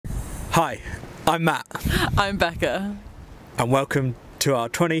Hi, I'm Matt. I'm Becca. And welcome to our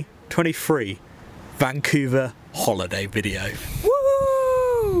 2023 Vancouver holiday video.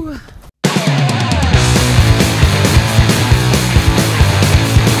 Woo!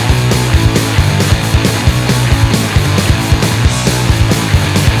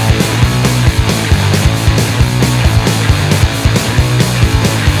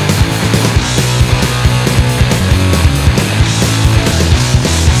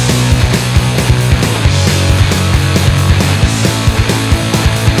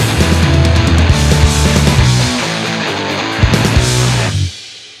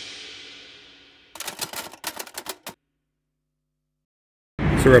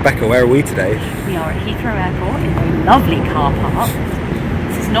 So Rebecca, where are we today? We are at Heathrow Airport in a lovely car park.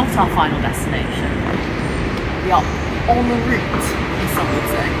 This is not our final destination. We are en route, as some would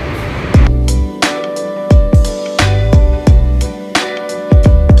say.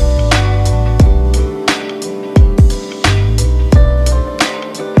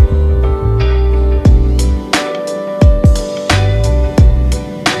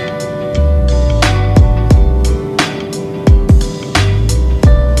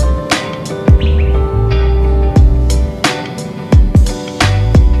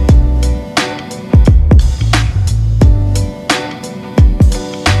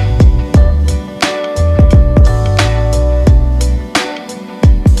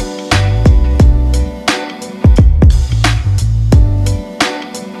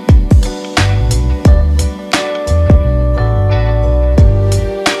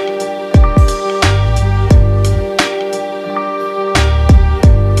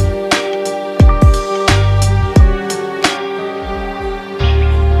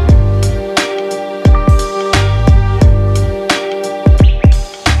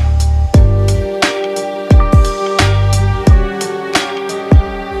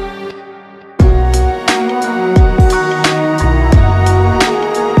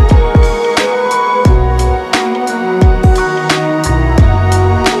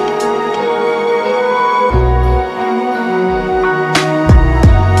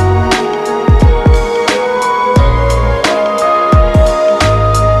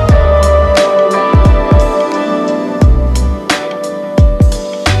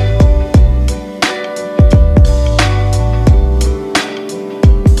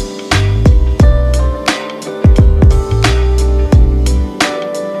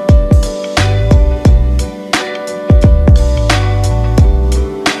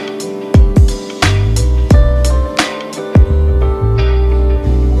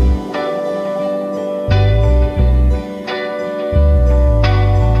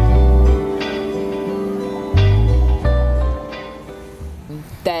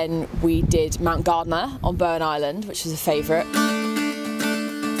 Then we did Mt Gardner on Burn Island, which was a favourite.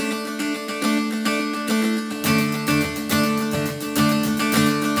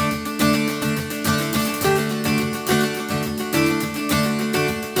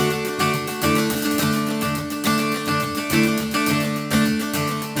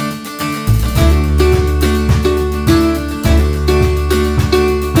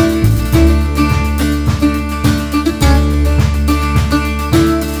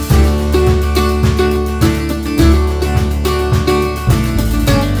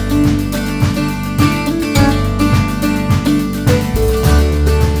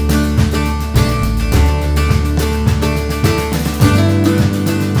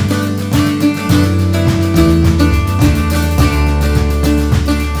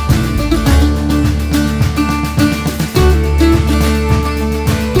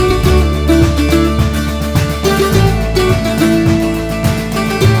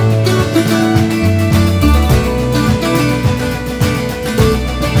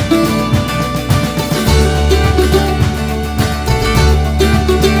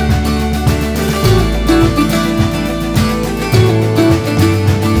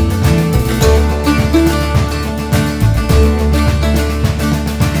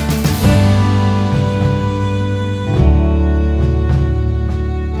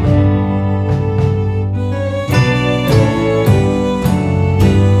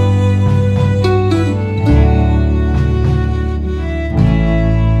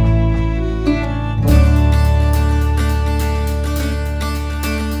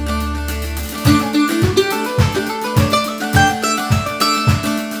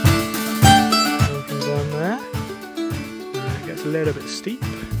 A little bit steep,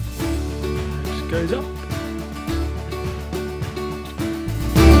 just goes up.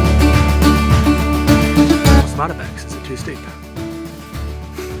 What's the matter, Bex? Is it too steep?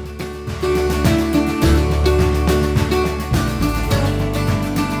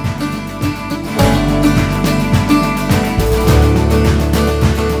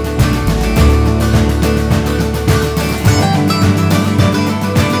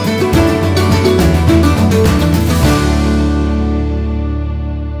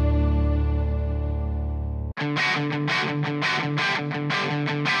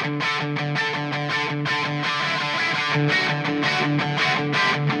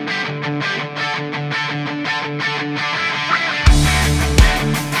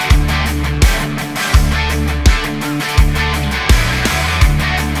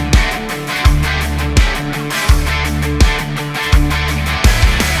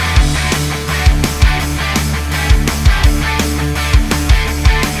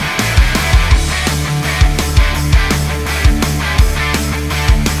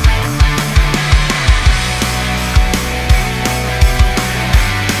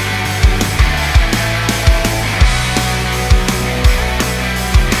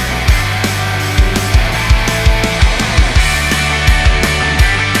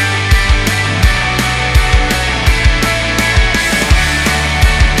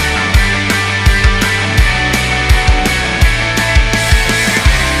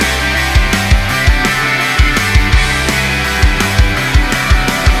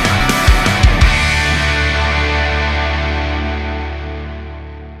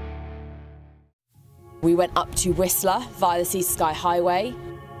 We went up to Whistler via the Sea to Sky Highway.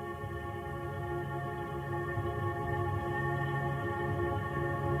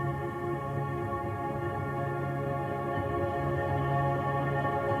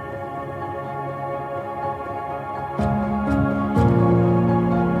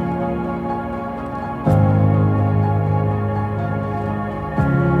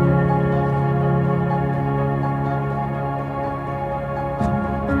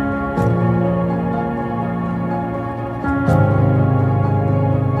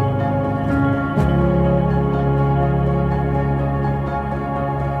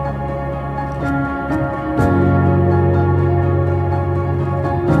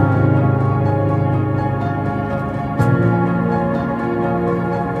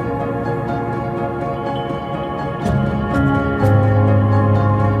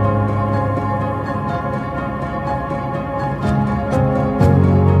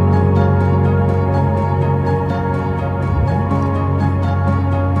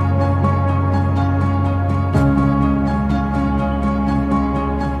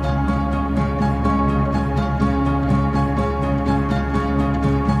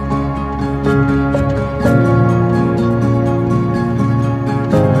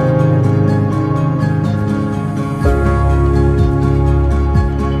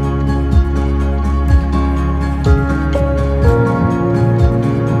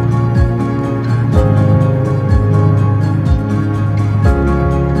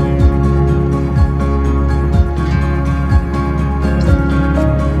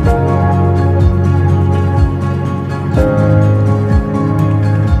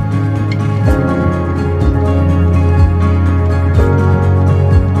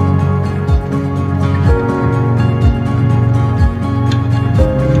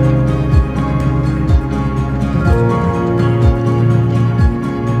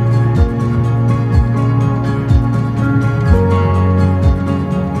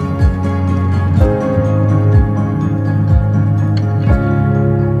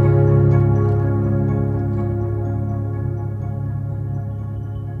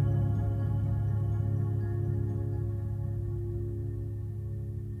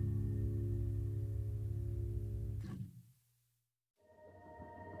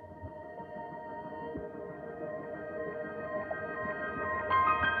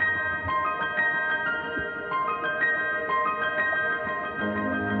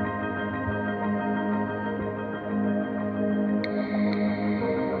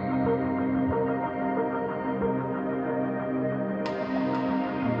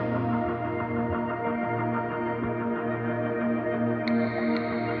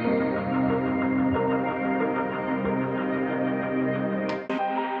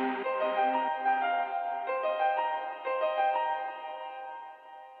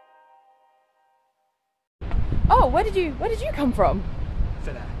 Oh, where did you come from?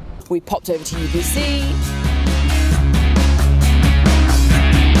 For there. We popped over to UBC.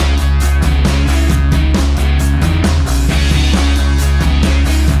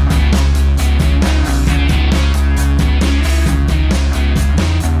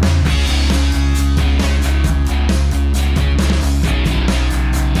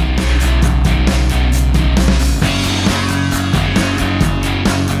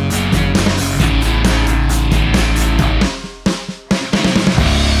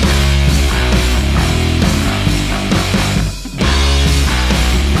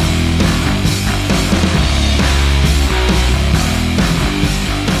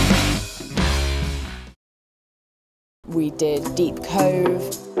 We did Deep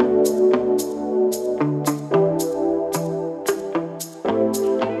Cove.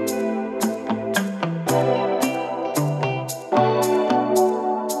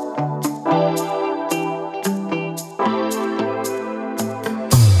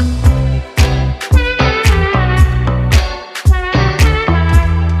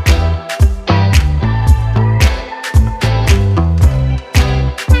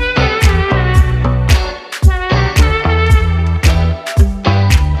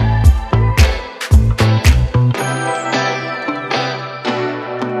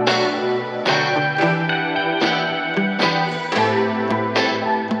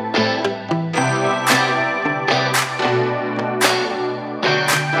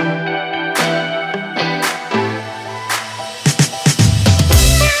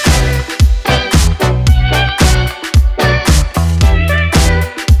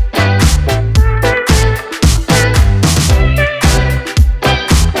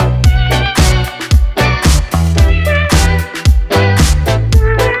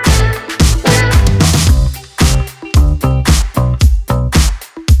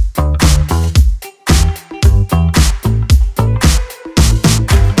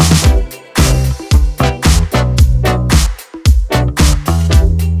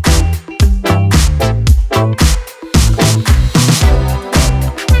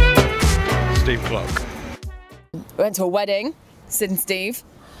 went to a wedding, Sid and Steve.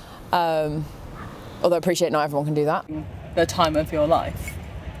 Although I appreciate not everyone can do that. The time of your life,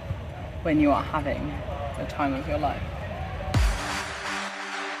 when you are having the time of your life.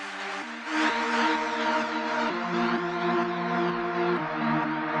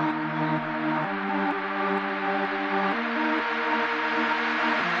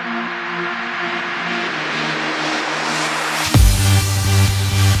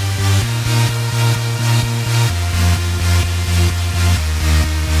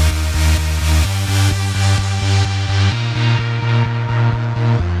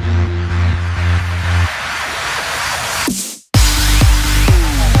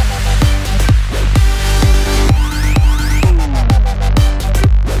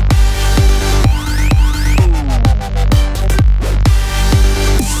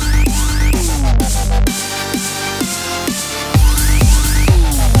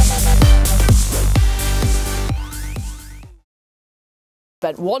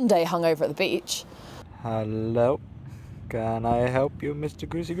 Spent one day hungover at the beach. Hello, can I help you, Mr.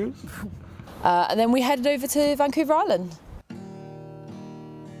 Goosey Goose? And then we headed over to Vancouver Island.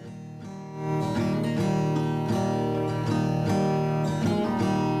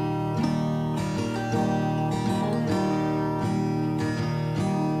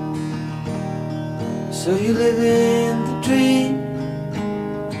 So you live in the dream.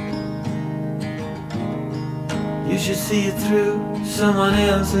 You should see it through someone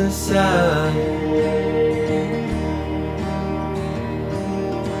else's side.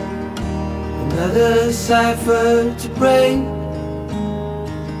 Another cipher to break.